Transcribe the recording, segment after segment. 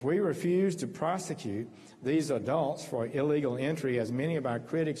If we refuse to prosecute these adults for illegal entry, as many of our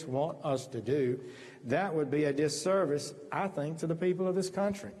critics want us to do, that would be a disservice, I think, to the people of this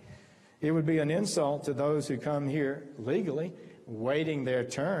country. It would be an insult to those who come here legally, waiting their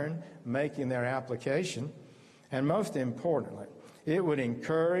turn, making their application, and most importantly, it would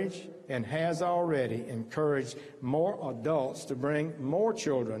encourage and has already encouraged more adults to bring more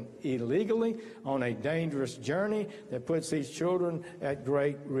children illegally on a dangerous journey that puts these children at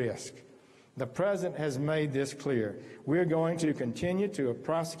great risk. The President has made this clear. We're going to continue to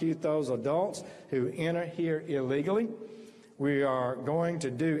prosecute those adults who enter here illegally. We are going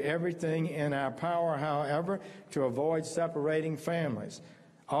to do everything in our power, however, to avoid separating families.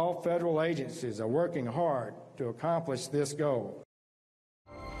 All federal agencies are working hard to accomplish this goal.